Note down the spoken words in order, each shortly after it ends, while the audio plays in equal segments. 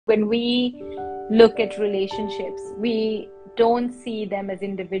when we look at relationships, we don't see them as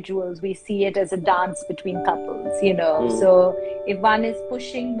individuals. We see it as a dance between couples, So if one is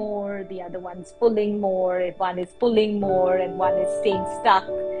pushing more, the other one's pulling more. If one is pulling more and one is staying stuck,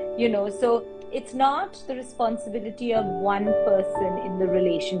 So it's not the responsibility of one person in the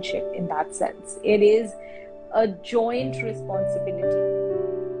relationship in that sense. It is a joint responsibility.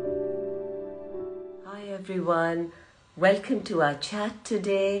 Hi everyone, welcome to our chat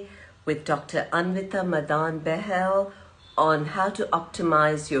today with Dr. Anvita Madan-Bahel on how to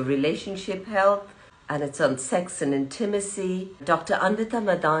optimize your relationship health, and it's on sex and intimacy. Dr. Anvita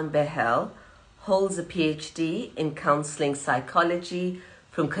Madan-Bahel holds a PhD in counseling psychology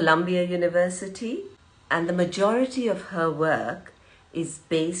from Cambria University, and the majority of her work is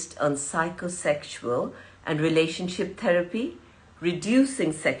based on psychosexual and relationship therapy,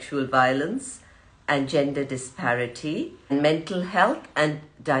 reducing sexual violence and gender disparity, and mental health and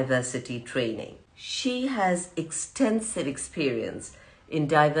diversity training. She has extensive experience in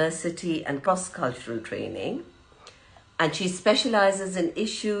diversity and cross-cultural training, and she specializes in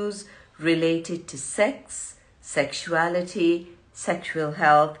issues related to sex, sexuality, sexual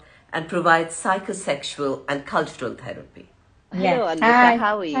health, and provides psychosexual and cultural therapy. Hello, Anvita.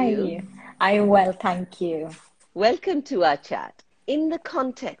 How are you? I'm well, thank you. Welcome to our chat. In the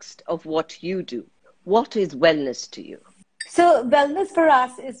context of what you do, what is wellness to you? So wellness for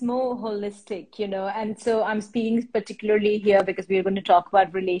us is more holistic, and so I'm speaking particularly here because we're going to talk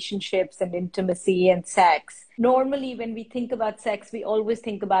about relationships and intimacy and sex. Normally, when we think about sex, we always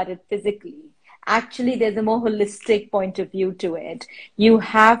think about it physically. Actually, there's a more holistic point of view to it. You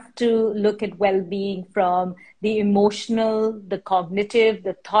have to look at well-being from the emotional, the cognitive,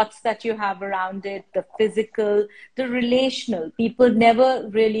 the thoughts that you have around it, the physical, the relational. People never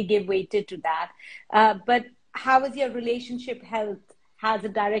really give weighted to that. But how is your relationship health has a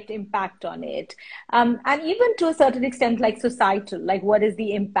direct impact on it. And even to a certain extent, like societal, like what is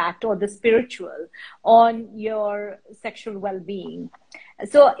the impact or the spiritual on your sexual well-being.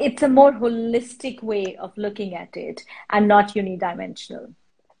 So it's a more holistic way of looking at it and not unidimensional.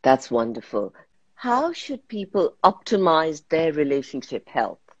 That's wonderful. How should people optimize their relationship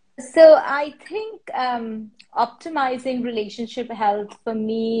health? So I think optimizing relationship health, for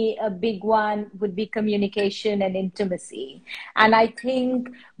me, a big one would be communication and intimacy. And I think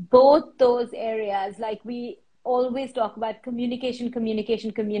both those areas, like we always talk about communication,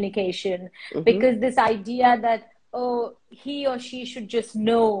 because this idea that, oh, he or she should just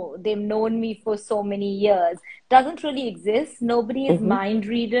know, they've known me for so many years, doesn't really exist. Nobody is mind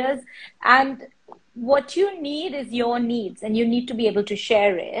readers. And what you need is your needs, and you need to be able to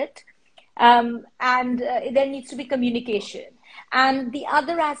share it. There needs to be communication. And the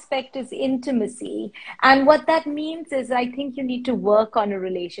other aspect is intimacy. And what that means is I think you need to work on a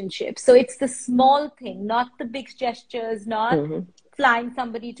relationship. So it's the small thing, not the big gestures, not flying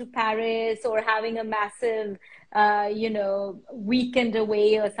somebody to Paris or having a massive, weekend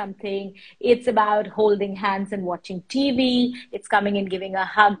away or something. It's about holding hands and watching TV. It's coming and giving a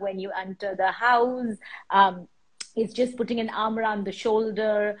hug when you enter the house. It's just putting an arm around the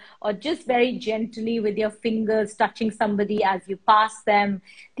shoulder, or just very gently with your fingers touching somebody as you pass them.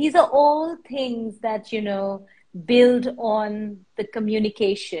 These are all things that, build on the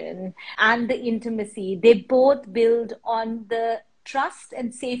communication and the intimacy. They both build on the trust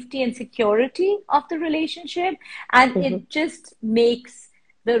and safety and security of the relationship. And it just makes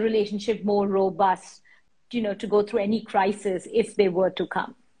the relationship more robust, to go through any crisis if they were to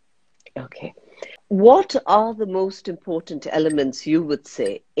come. Okay. What are the most important elements, you would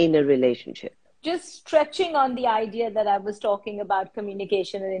say, in a relationship? Just stretching on the idea that I was talking about,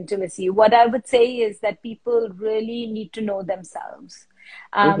 communication and intimacy, what I would say is that people really need to know themselves.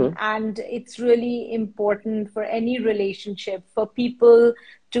 And it's really important for any relationship for people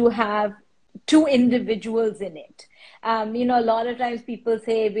to have two individuals in it. A lot of times people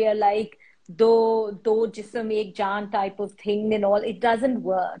say we are like, do jism ek jaan type of thing and all. It doesn't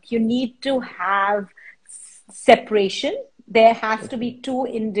work. You need to have separation. There has to be two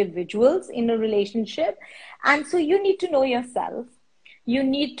individuals in a relationship. And so you need to know yourself. You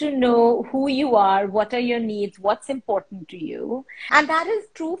need to know who you are, what are your needs, what's important to you. And that is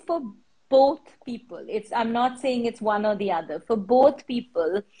true for both people. I'm not saying it's one or the other. For both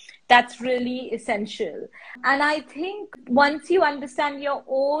people, that's really essential. And I think once you understand your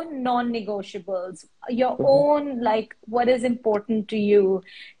own non-negotiables, your own, like what is important to you,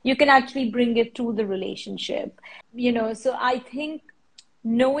 you can actually bring it to the relationship. So I think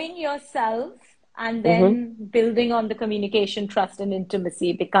knowing yourself and Mm-hmm. then building on the communication, trust, and intimacy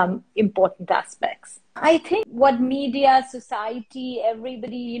become important aspects. I think what media, society,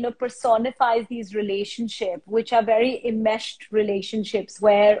 everybody, personifies these relationships, which are very enmeshed relationships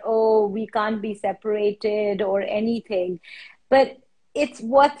where, oh, we can't be separated or anything. But it's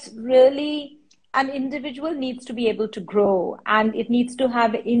what's really an individual needs to be able to grow, and it needs to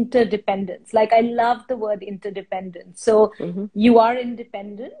have interdependence. Like, I love the word interdependence. So Mm-hmm. you are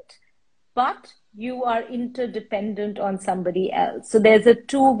independent, but you are interdependent on somebody else. So there's a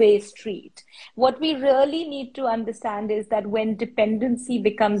two-way street. What we really need to understand is that when dependency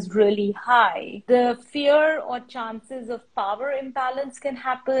becomes really high, the fear or chances of power imbalance can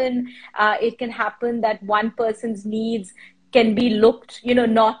happen. It can happen that one person's needs can be looked,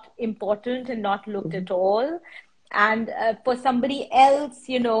 not important and not looked Mm-hmm. at all. And for somebody else,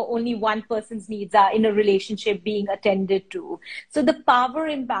 only one person's needs are in a relationship being attended to. So the power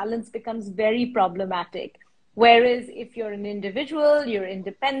imbalance becomes very problematic. Whereas if you're an individual, you're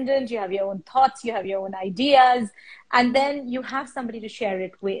independent, you have your own thoughts, you have your own ideas, and then you have somebody to share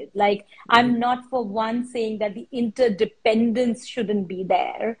it with. Like, I'm not for one saying that the interdependence shouldn't be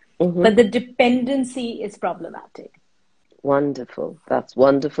there, Mm-hmm. but the dependency is problematic. Wonderful. That's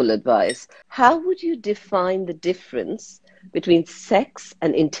wonderful advice. How would you define the difference between sex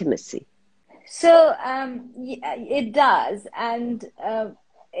and intimacy? So yeah, it does. And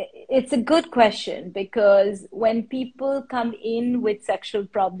it's a good question, because when people come in with sexual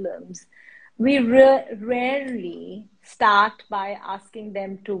problems, we rarely start by asking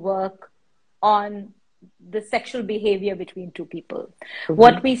them to work on the sexual behavior between two people. Mm-hmm.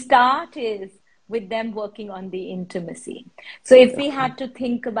 What we start is with them working on the intimacy. So if we Okay. had to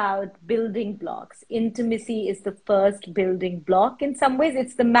think about building blocks, intimacy is the first building block. In some ways,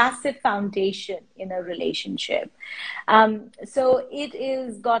 it's the massive foundation in a relationship. So it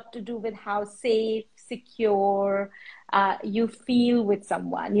is got to do with how safe, secure, you feel with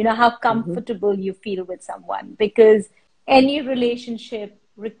someone, how Mm-hmm. comfortable you feel with someone, because any relationship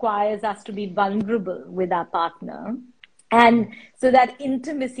requires us to be vulnerable with our partner. And so that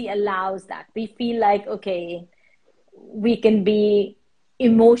intimacy allows that. We feel like, okay, we can be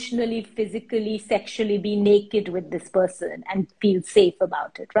emotionally, physically, sexually be naked with this person and feel safe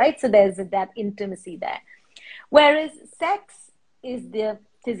about it, right? So there's that intimacy there. Whereas sex is the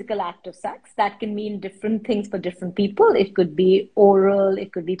physical act of sex. That can mean different things for different people. It could be oral,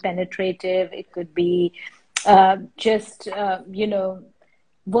 it could be penetrative, it could be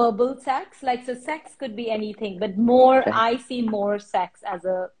verbal sex. Like, so sex could be anything, but Right. I see more sex as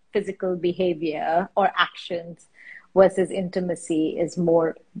a physical behavior or actions, versus intimacy is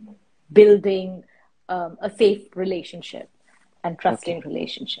more building a safe relationship and trusting Okay.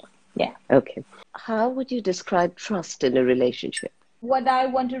 relationship. Yeah. Okay. How would you describe trust in a relationship? What I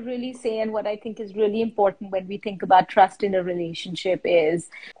want to really say, and what I think is really important when we think about trust in a relationship, is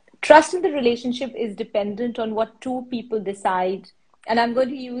trust in the relationship is dependent on what two people decide. And I'm going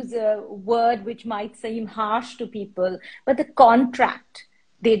to use a word which might seem harsh to people, but the contract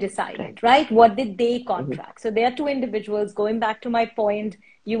they Right. decided, right? What did they Mm-hmm. contract? So there are two individuals. Going back to my point,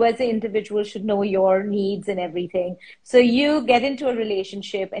 you as an individual should know your needs and everything. So you get into a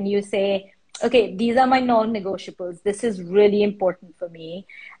relationship and you say, okay, these are my non-negotiables. This is really important for me.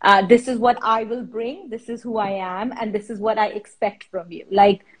 This is what I will bring. This is who I am. And this is what I expect from you.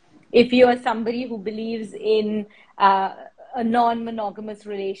 Like, if you are somebody who believes in a non-monogamous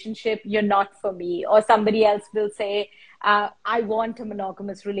relationship, you're not for me. Or somebody else will say, I want a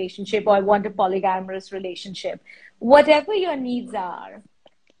monogamous relationship, or I want a polygamous relationship. Whatever your needs are,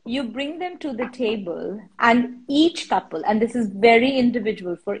 you bring them to the table, and each couple, and this is very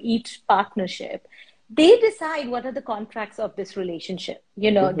individual for each partnership, they decide what are the contracts of this relationship.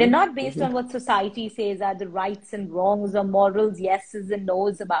 They're Mm-hmm. not based Mm-hmm. on what society says are the rights and wrongs or morals, yeses and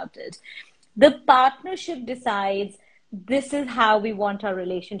nos about it. The partnership decides, this is how we want our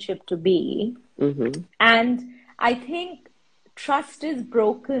relationship to be. Mm-hmm. And I think trust is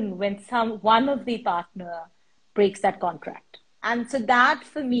broken when one of the partner breaks that contract. And so that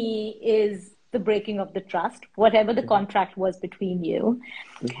for me is the breaking of the trust, whatever the Mm-hmm. contract was between you.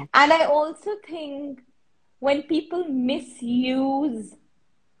 Mm-hmm. And I also think when people misuse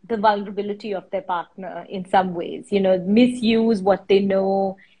the vulnerability of their partner in some ways, misuse what they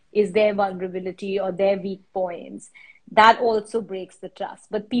know is their vulnerability or their weak points, that also breaks the trust.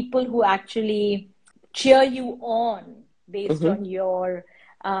 But people who actually cheer you on based Mm-hmm. on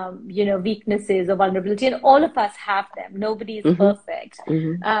your weaknesses or vulnerability, and all of us have them, nobody is Mm-hmm. perfect,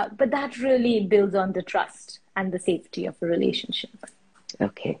 Mm-hmm. but that really builds on the trust and the safety of a relationship.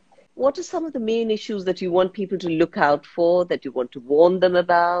 Okay. What are some of the main issues that you want people to look out for, that you want to warn them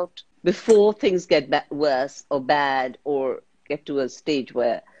about? before things get worse or bad or get to a stage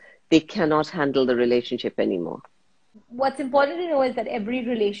where they cannot handle the relationship anymore? What's important to know is that every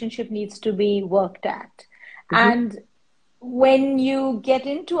relationship needs to be worked at. Mm-hmm. And when you get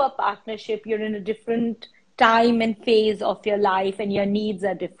into a partnership, you're in a different time and phase of your life, and your needs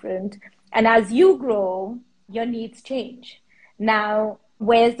are different. And as you grow, your needs change. Now,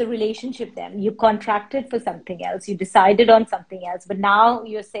 where's the relationship then? You contracted for something else, you decided on something else, but now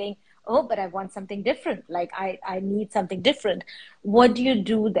you're saying, oh, but I want something different. Like I need something different. What do you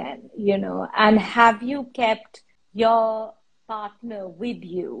do then? And have you kept your partner with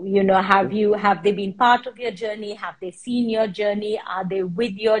you? Have they been part of your journey? Have they seen your journey? Are they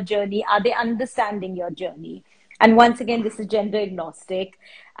with your journey? Are they understanding your journey? And once again, this is gender agnostic.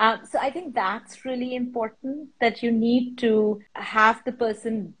 So I think that's really important, that you need to have the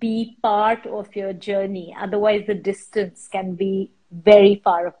person be part of your journey. Otherwise, the distance can be very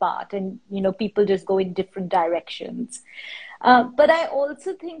far apart, and people just go in different directions. But I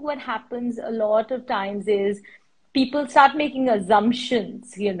also think what happens a lot of times is people start making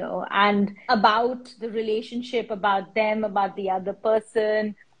assumptions, and about the relationship, about them, about the other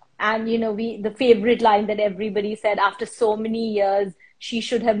person. And, the favorite line that everybody said, after so many years, she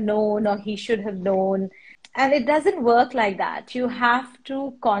should have known or he should have known. And it doesn't work like that. You have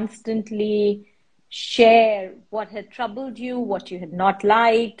to constantly share what had troubled you, what you had not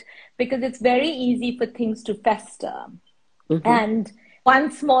liked, because it's very easy for things to fester. Mm-hmm. And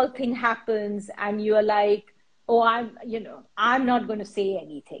one small thing happens and you're like, oh, I'm not going to say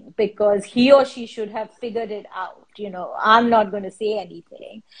anything because he or she should have figured it out. I'm not going to say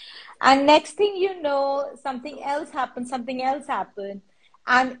anything. And next thing you know, something else happened,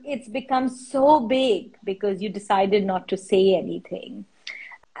 and it's become so big because you decided not to say anything.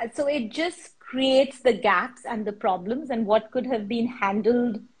 So it just creates the gaps and the problems, and what could have been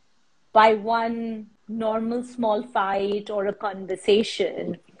handled by one normal small fight or a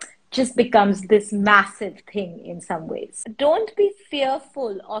conversation just becomes this massive thing in some ways. Don't be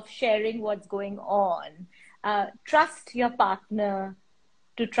fearful of sharing what's going on. Trust your partner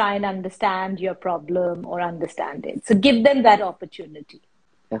to try and understand your problem or understand it. So give them that opportunity.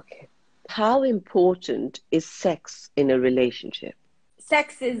 Okay. How important is sex in a relationship?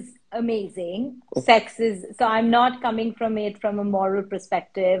 Sex is amazing. So I'm not coming from it from a moral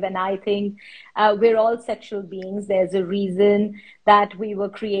perspective. And I think we're all sexual beings. There's a reason that we were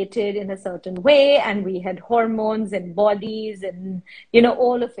created in a certain way, and we had hormones and bodies and,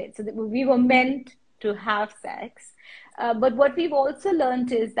 all of it. So that we were meant to have sex. But what we've also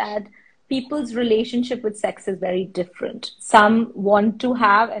learned is that people's relationship with sex is very different. Some want to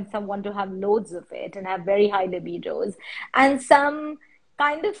have, and some want to have loads of it and have very high libidos. And some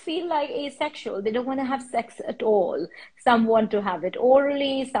kind of feel like asexual. They don't want to have sex at all. Some want to have it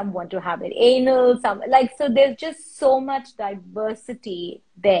orally, some want to have it anal, so there's just so much diversity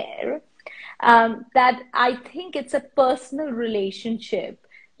there, that I think it's a personal relationship,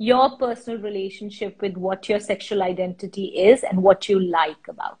 your personal relationship with what your sexual identity is and what you like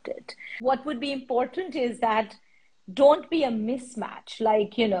about it. What would be important is that don't be a mismatch.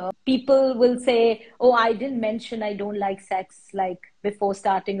 People will say, oh, I didn't mention I don't like sex before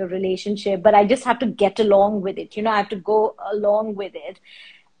starting a relationship, but I just have to get along with it. I have to go along with it.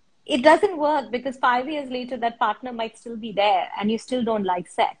 It doesn't work, because 5 years later, that partner might still be there and you still don't like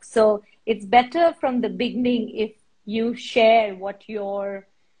sex. So it's better from the beginning if you share what your,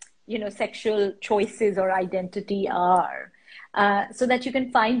 sexual choices or identity are, so that you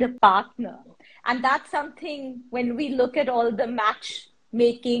can find a partner. And that's something, when we look at all the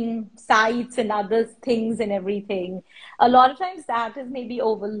matchmaking sites and other things and everything, a lot of times that is maybe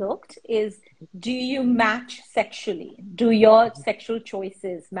overlooked, is, do you match sexually? Do your sexual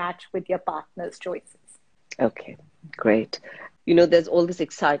choices match with your partner's choices? Okay, great. There's all this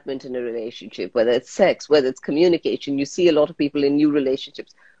excitement in a relationship, whether it's sex, whether it's communication. You see a lot of people in new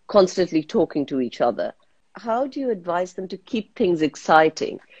relationships constantly talking to each other. How do you advise them to keep things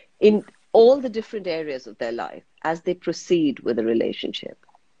exciting in all the different areas of their life as they proceed with a relationship?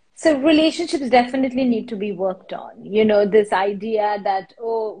 So relationships definitely need to be worked on. This idea that,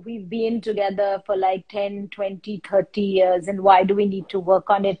 oh, we've been together for 10, 20, 30 years, and why do we need to work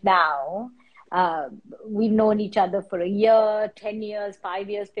on it now? We've known each other for a year, 10 years, 5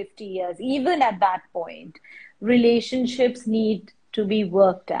 years, 50 years. Even at that point, relationships need to be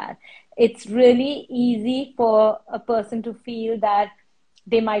worked at. It's really easy for a person to feel that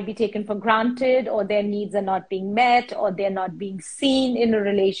they might be taken for granted, or their needs are not being met, or they're not being seen in a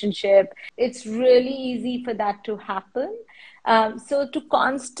relationship. It's really easy for that to happen. So to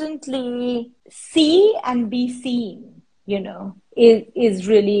constantly see and be seen, is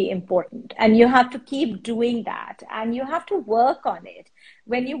really important. And you have to keep doing that, and you have to work on it.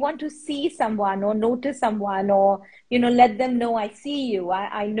 When you want to see someone or notice someone, or, let them know, I see you,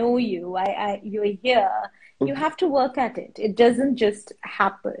 I know you, you're here, you have to work at it. It doesn't just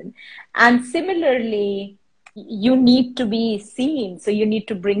happen. And similarly, you need to be seen. So you need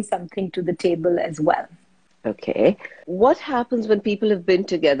to bring something to the table as well. Okay. What happens when people have been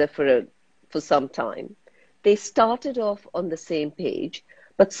together for some time? They started off on the same page,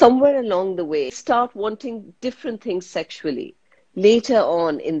 but somewhere along the way, start wanting different things sexually later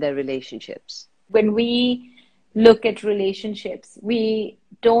on in their relationships. When we look at relationships, we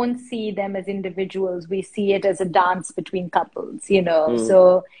don't see them as individuals. We see it as a dance between couples,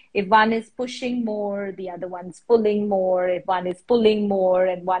 So if one is pushing more, the other one's pulling more. If one is pulling more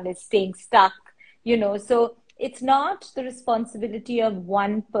and one is staying stuck, So it's not the responsibility of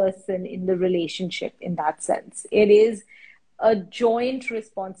one person in the relationship in that sense. It is a joint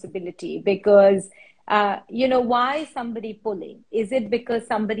responsibility, because why is somebody pulling? Is it because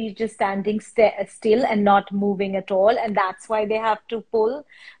somebody's just standing still and not moving at all, and that's why they have to pull?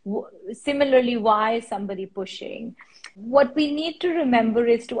 Similarly, why is somebody pushing? What we need to remember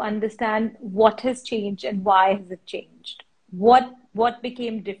is to understand what has changed and why has it changed. What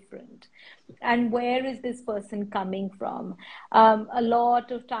became different, and where is this person coming from? A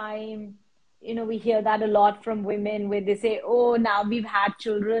lot of time, we hear that a lot from women, where they say, oh, now we've had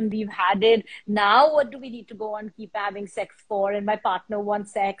children, we've had it. Now what do we need to go on keep having sex for? And my partner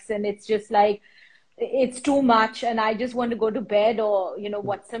wants sex, and it's just like, it's too much, and I just want to go to bed, or,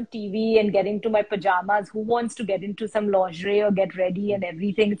 watch some TV and get into my pajamas. Who wants to get into some lingerie or get ready and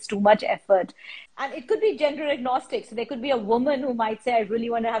everything? It's too much effort. And it could be gender agnostic. So there could be a woman who might say, I really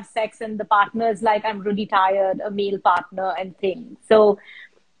want to have sex, and the partner is like, I'm really tired, a male partner, and things. So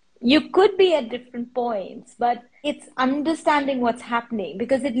you could be at different points, but it's understanding what's happening,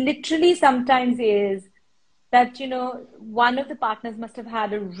 because it literally sometimes is that, one of the partners must have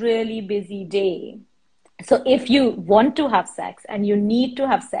had a really busy day. So if you want to have sex and you need to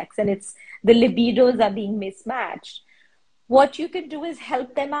have sex, and it's the libidos are being mismatched, what you can do is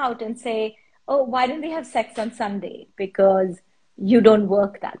help them out and say, oh, why don't we have sex on Sunday? Because you don't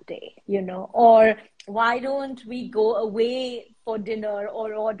work that day, or why don't we go away for dinner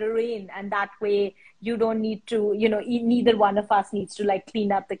or order in, and that way you don't need to, neither one of us needs to like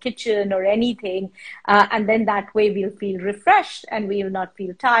clean up the kitchen or anything. And then that way we'll feel refreshed and we'll not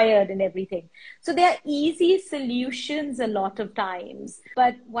feel tired and everything. So there are easy solutions a lot of times.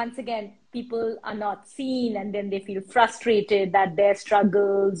 But once again, people are not seen, and then they feel frustrated that their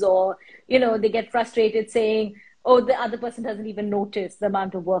struggles, or, they get frustrated saying, oh, the other person doesn't even notice the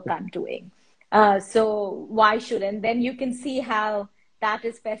amount of work I'm doing. So why should? And then you can see how that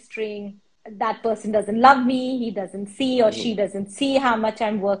is festering. That person doesn't love me. He doesn't see, or she doesn't see how much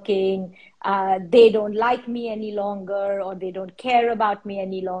I'm working. They don't like me any longer, or they don't care about me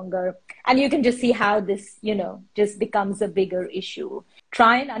any longer. And you can just see how this, just becomes a bigger issue.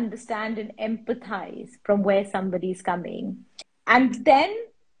 Try and understand and empathize from where somebody's coming. And then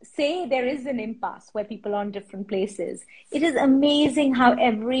say there is an impasse where people are in different places. It is amazing how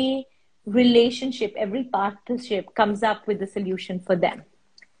every relationship, every partnership comes up with a solution for them.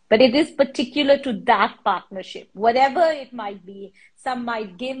 But it is particular to that partnership, whatever it might be. Some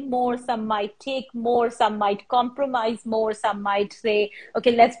might give more, some might take more, some might compromise more, some might say,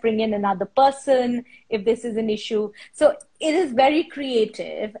 okay, let's bring in another person if this is an issue. So it is very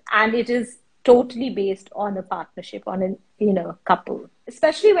creative, and it is totally based on a partnership, on a couple.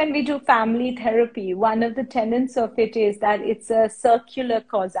 Especially when we do family therapy, one of the tenets of it is that it's a circular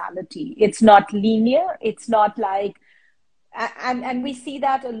causality. It's not linear. It's not like, and we see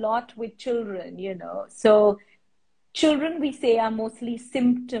that a lot with children, So children, we say, are mostly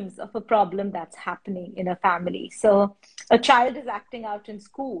symptoms of a problem that's happening in a family. So a child is acting out in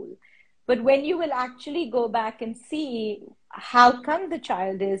school, but when you will actually go back and see how come the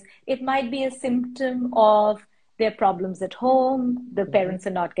child is, it might be a symptom of their problems at home, the parents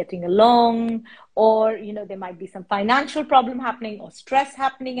are not getting along, or, there might be some financial problem happening or stress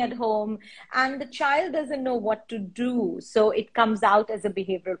happening at home, and the child doesn't know what to do. So it comes out as a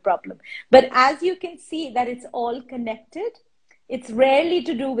behavioral problem. But as you can see that it's all connected, it's rarely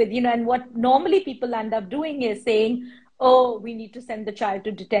to do with, and what normally people end up doing is saying, oh, we need to send the child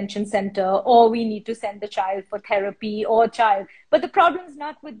to detention center, or we need to send the child for therapy, or child. But the problem is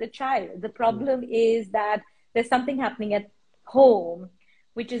not with the child. The problem is that there's something happening at home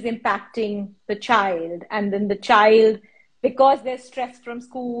which is impacting the child. And then the child, because they're stressed from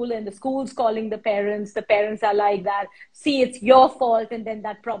school and the school's calling the parents are like that, see, it's your fault, and then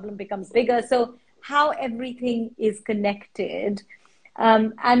that problem becomes bigger. So how everything is connected.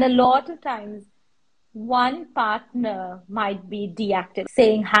 And a lot of times, one partner might be deactive,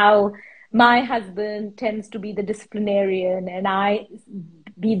 saying how my husband tends to be the disciplinarian and I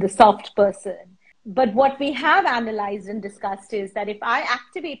be the soft person. But what we have analyzed and discussed is that if I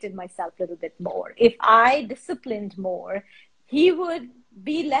activated myself a little bit more, if I disciplined more, he would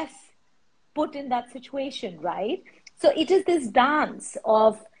be less put in that situation, right? So it is this dance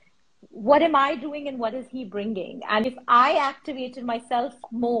of what am I doing and what is he bringing? And if I activated myself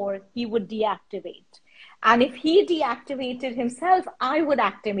more, he would deactivate. And if he deactivated himself, I would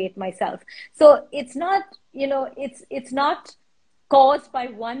activate myself. So it's not, it's not caused by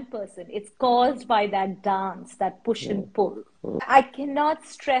one person. It's caused by that dance, that push and pull. I cannot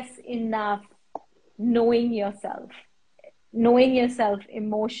stress enough knowing yourself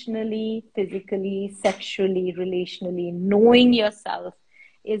emotionally, physically, sexually, relationally. Knowing yourself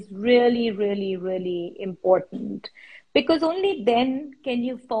is really, really, really important, because only then can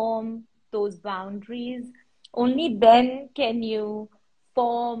you form those boundaries. Only then can you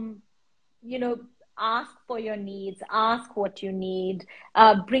form, ask for your needs, ask what you need,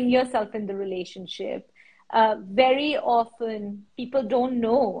 bring yourself in the relationship. Very often people don't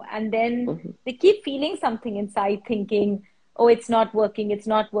know, and then they keep feeling something inside, thinking, oh, it's not working, it's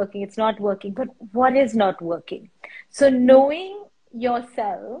not working, it's not working. But what is not working? So knowing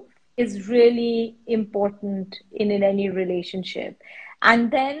yourself is really important in any relationship.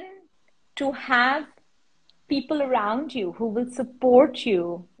 And then to have people around you who will support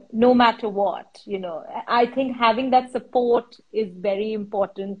you no matter what. I think having that support is very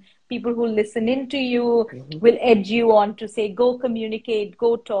important. People who listen into you will edge you on to say, go communicate,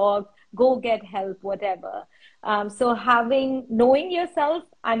 go talk, go get help, whatever. So knowing yourself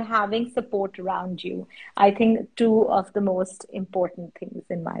and having support around you, I think two of the most important things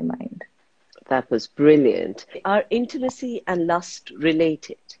in my mind. That was brilliant. Are intimacy and lust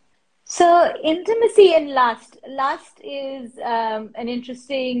related? So intimacy and lust is an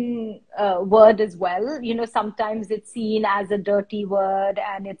interesting word as well. Sometimes it's seen as a dirty word,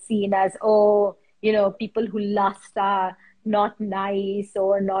 and it's seen as, people who lust are not nice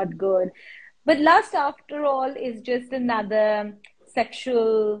or not good. But lust, after all, is just another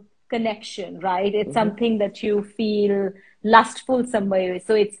sexual connection, right? It's something that you feel lustful somewhere.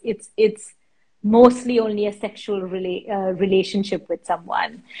 So it's mostly only a sexual relationship with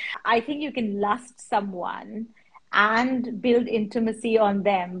someone. I think you can lust someone and build intimacy on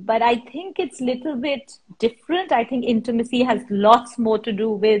them, but I think it's a little bit different. I think intimacy has lots more to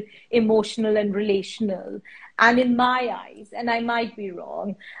do with emotional and relational. And in my eyes, and I might be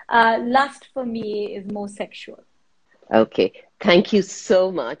wrong, lust for me is more sexual. Okay. Thank you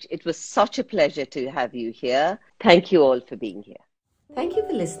so much. It was such a pleasure to have you here. Thank you all for being here. Thank you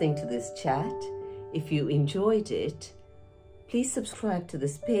for listening to this chat. If you enjoyed it, please subscribe to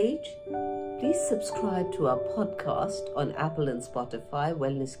this page. Please subscribe to our podcast on Apple and Spotify,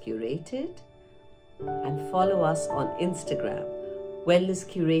 Wellness Curated, and follow us on Instagram, Wellness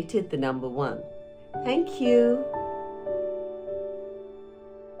Curated, the number 1. Thank you.